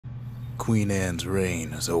Queen Anne's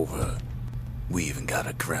reign is over. We even got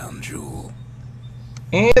a crown jewel.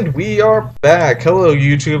 And we are back. Hello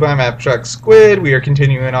YouTube, I'm Abstract Squid. We are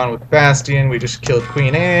continuing on with Bastion. We just killed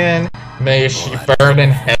Queen Anne. May she burn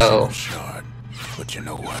in hell. Shard, but you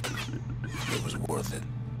know what? It was worth it.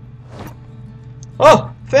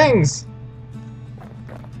 Oh, things!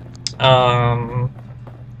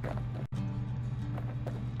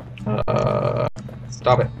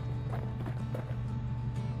 Stop it.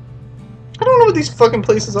 I don't know what these fucking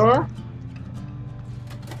places are.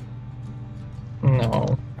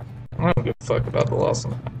 No. I don't give a fuck about the lost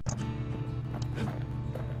one.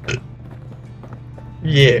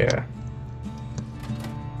 Yeah.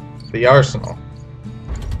 The arsenal.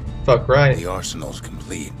 Fuck right. The arsenal's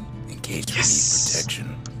complete, in case we need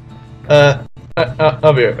protection.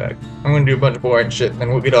 I'll be right back. I'm gonna do a bunch of boring shit, and then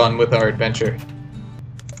we'll get on with our adventure.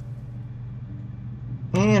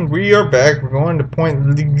 And we are back. We're going to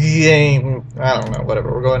point the game. I don't know,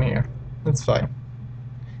 whatever. We're going here. It's fine.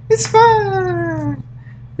 It's fine!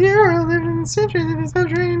 The era lived in the century that is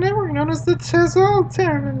saturated network known as the Tesla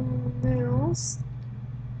terminals.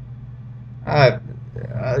 Know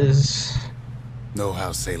how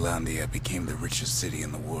Caelondia became the richest city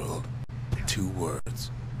in the world? 2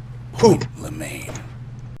 words. Poop. Lemaine.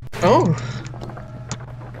 Oh.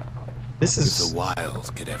 This If is... the wilds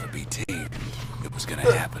could ever be tamed, it was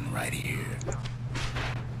gonna happen right here.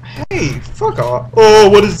 Hey, fuck off. Oh,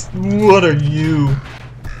 what are you?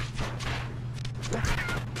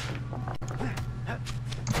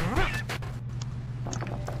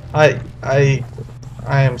 I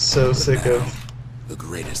am so sick of... The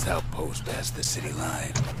greatest outpost past the city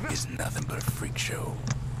line is nothing but a freak show.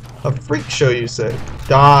 A freak show, you say?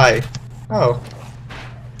 Die. Oh.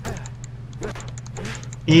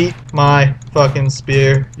 Eat my fucking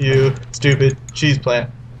spear, you stupid cheese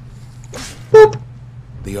plant. Boop.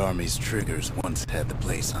 The army's triggers once had the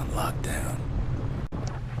place on lockdown.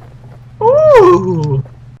 Ooh!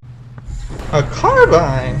 A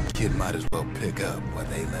carbine! Kid might as well pick up where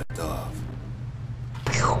they left off.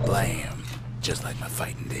 Blam! Just like my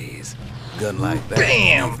fighting days. Gun like that.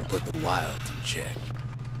 Bam! Even put the wilds in check.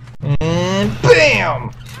 And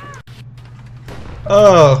BAM!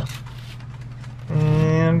 Oh.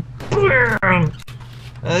 And BAM!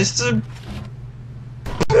 I said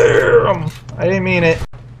BAM! I didn't mean it.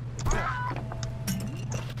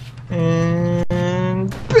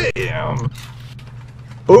 And BAM!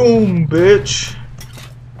 Boom, bitch!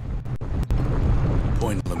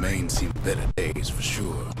 Point Lemaine seen better days for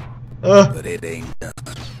sure. But it ain't done.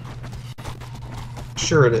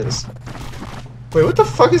 Sure it is. Wait, what the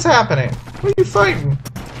fuck is happening? What are you fighting?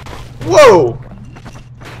 Whoa!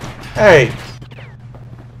 Hey!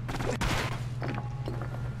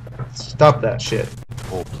 Stop that shit.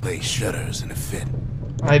 Whole place shudders in a fit.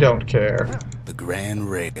 I don't care. The grand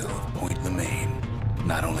rail of Point Lemaine.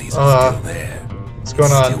 Not only is it still there, what's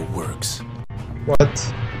going on? It still works.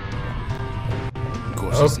 What? Of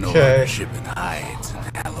course, it's no longer shipping hides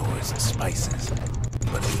and alloys and spices,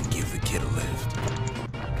 but it can give the kid a lift.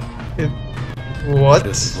 What?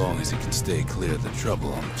 Just as long as it can stay clear of the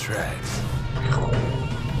trouble on the tracks.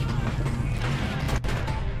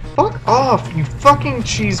 Fuck off, you fucking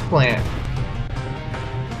cheese plant.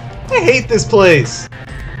 I hate this place.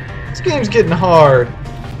 This game's getting hard.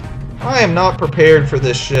 I am not prepared for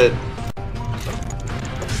this shit.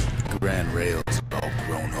 Grand rails all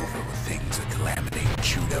grown over with things that Calamity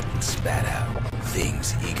chewed up and spat out.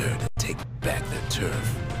 Things eager to take back their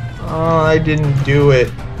turf. Oh, I didn't do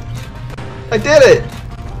it. I did it!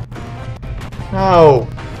 No.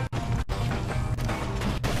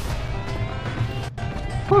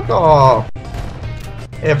 Fuck off.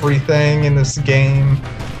 Everything in this game.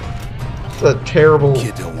 It's a terrible...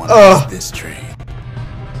 Kid don't want to miss this train.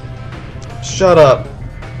 Shut up.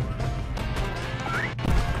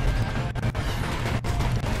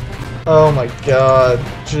 Oh my god.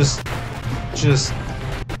 Just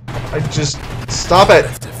stop it.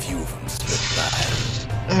 Left a few of them stood by.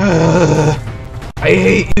 I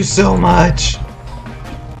hate you so much.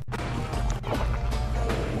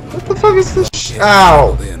 What the fuck is this?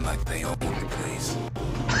 Ow! In like they own the place.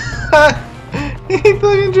 He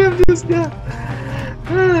fucking jumped his guy.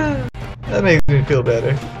 That makes me feel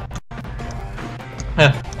better.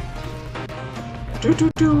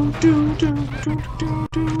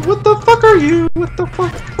 What the fuck are you? What the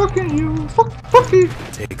fuck are you? Fuck you.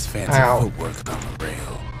 Takes fancy footwork on the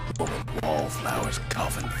rail. With wallflowers,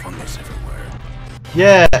 coughing fungus everywhere.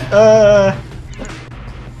 Yeah,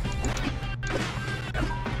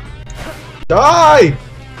 die!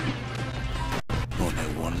 Only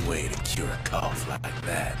one way to cure a cough like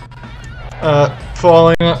that.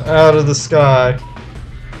 falling out of the sky.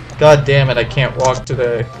 God damn it, I can't walk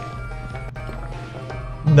today.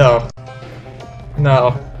 No.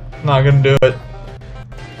 No. Not gonna do it.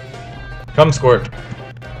 Come, Squirt.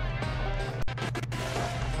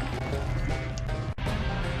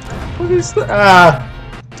 What is that? Ah!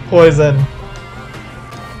 It's poison.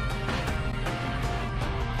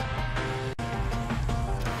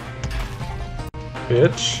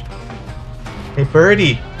 Bitch. Hey,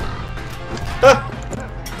 birdie.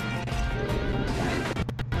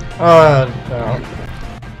 Ah!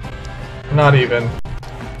 No. Not even.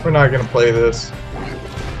 We're not gonna play this.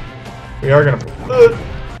 We are gonna.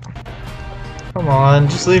 Come on,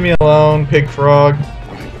 just leave me alone, pig frog.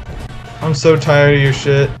 I'm so tired of your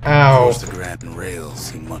shit. Ow. Of course, the Grand Rails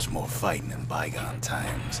seen much more fighting in bygone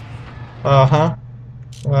times. Uh-huh.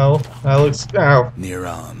 Well, that looks... Ow. Near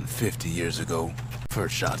on 50 years ago,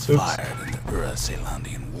 first shots Oops. fired in the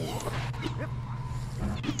Ura-Celandian War.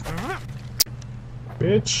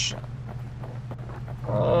 Bitch.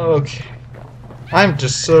 Okay. I'm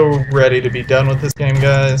just so ready to be done with this game,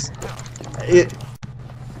 guys.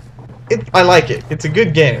 I like it. It's a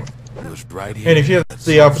good game. It was right here And if you have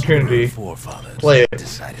the opportunity, play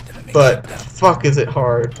it. But fuck is it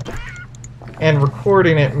hard. And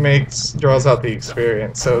recording it draws out the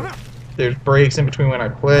experience. So there's breaks in between when I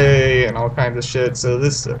play and all kinds of shit. So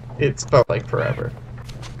it's felt like forever.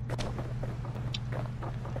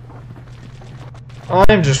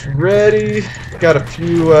 I'm just ready. Got a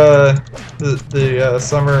few the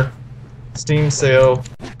summer Steam sale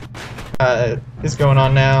is going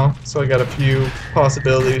on now, so I got a few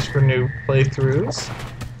possibilities for new playthroughs.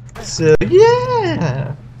 So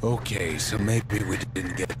yeah. Okay, so maybe we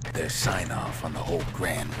didn't get their sign off on the whole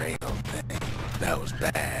Grand Rail thing. That was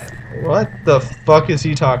bad. What the fuck is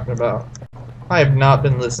he talking about? I have not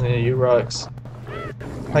been listening to you, Rux.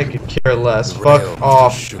 I could care less. The Fuck rail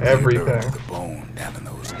off just shook the earth everything. to the bone down in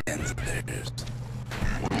those dens of theirs.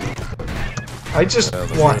 I just Well,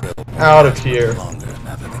 the want rail out of won't here. last longer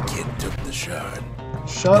now that the kid took the shard.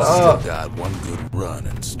 Shut He's up. still got one good run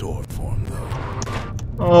in store for him, though.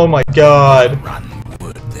 Oh my god. Rotten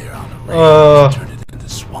wood there on the rail turned it into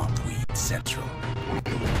Swampweed Central.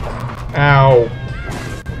 Ow.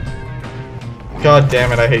 God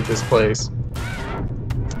damn it, I hate this place.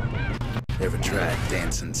 Ever tried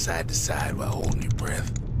dancing side to side while holding your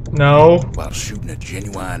breath? No. While shooting a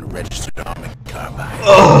genuine registered army carbine?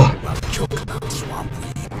 Ugh. While choking on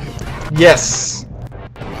Swampweed? Yes.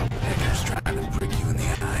 While Pecker's trying to prick you in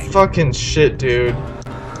the eye? Fucking shit, dude.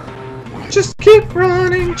 Just keep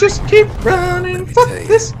running, just keep running. Let me Fuck tell you,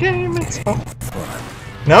 this game, it's it fun. ain't fun.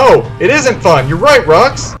 No, it isn't fun. You're right,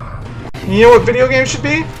 Rux. You know what video games should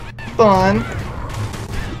be? Fun.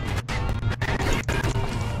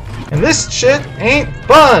 And this shit ain't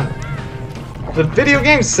fun. The video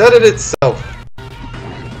game said it itself.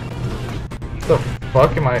 What the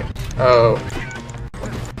fuck am I? Oh.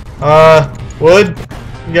 Wood?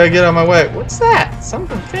 You gotta get out of my way. What's that?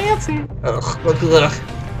 Something fancy? Ugh.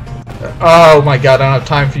 Oh my god, I don't have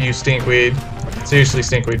time for you, stinkweed. Seriously,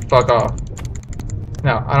 stinkweed, fuck off.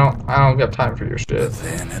 No, I don't got time for your shit. But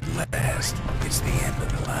then at last, it's the end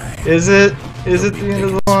of the line. Is it? Is it They'll the be end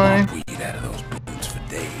of the picking line? Swampweed out of those boots for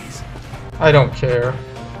days. I don't care.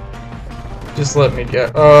 Just let me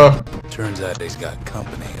get. Turns out he's got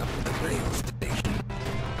company up at the rail station,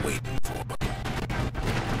 waiting for him.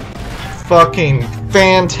 Fucking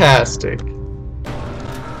fantastic.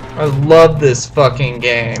 I love this fucking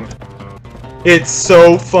game. It's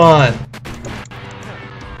so fun.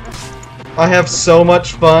 I have so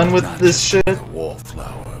much fun with Not this shit. a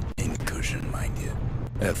wallflower, pincushion, mind you.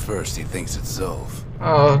 At first he thinks it's Zolf.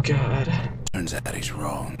 Oh god. Turns out he's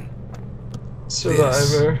wrong.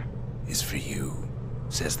 Survivor. Is for you,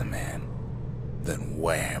 says the man. Then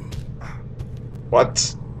wham.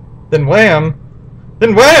 What? Then wham?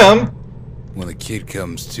 Then wham? When the kid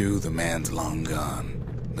comes to, the man's long gone.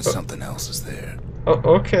 But something else is there. Oh,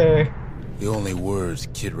 okay. The only words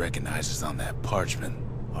kid recognizes on that parchment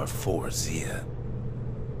are for Zia.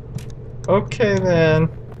 Okay then.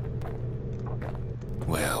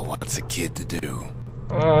 Well, what's a kid to do?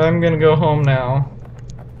 I'm gonna go home now.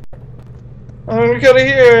 I'm out of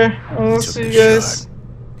here. I'll He see took you the guys. shot,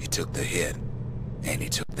 he took the hit, and he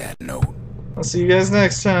took that note. I'll see you guys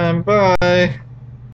next time. Bye.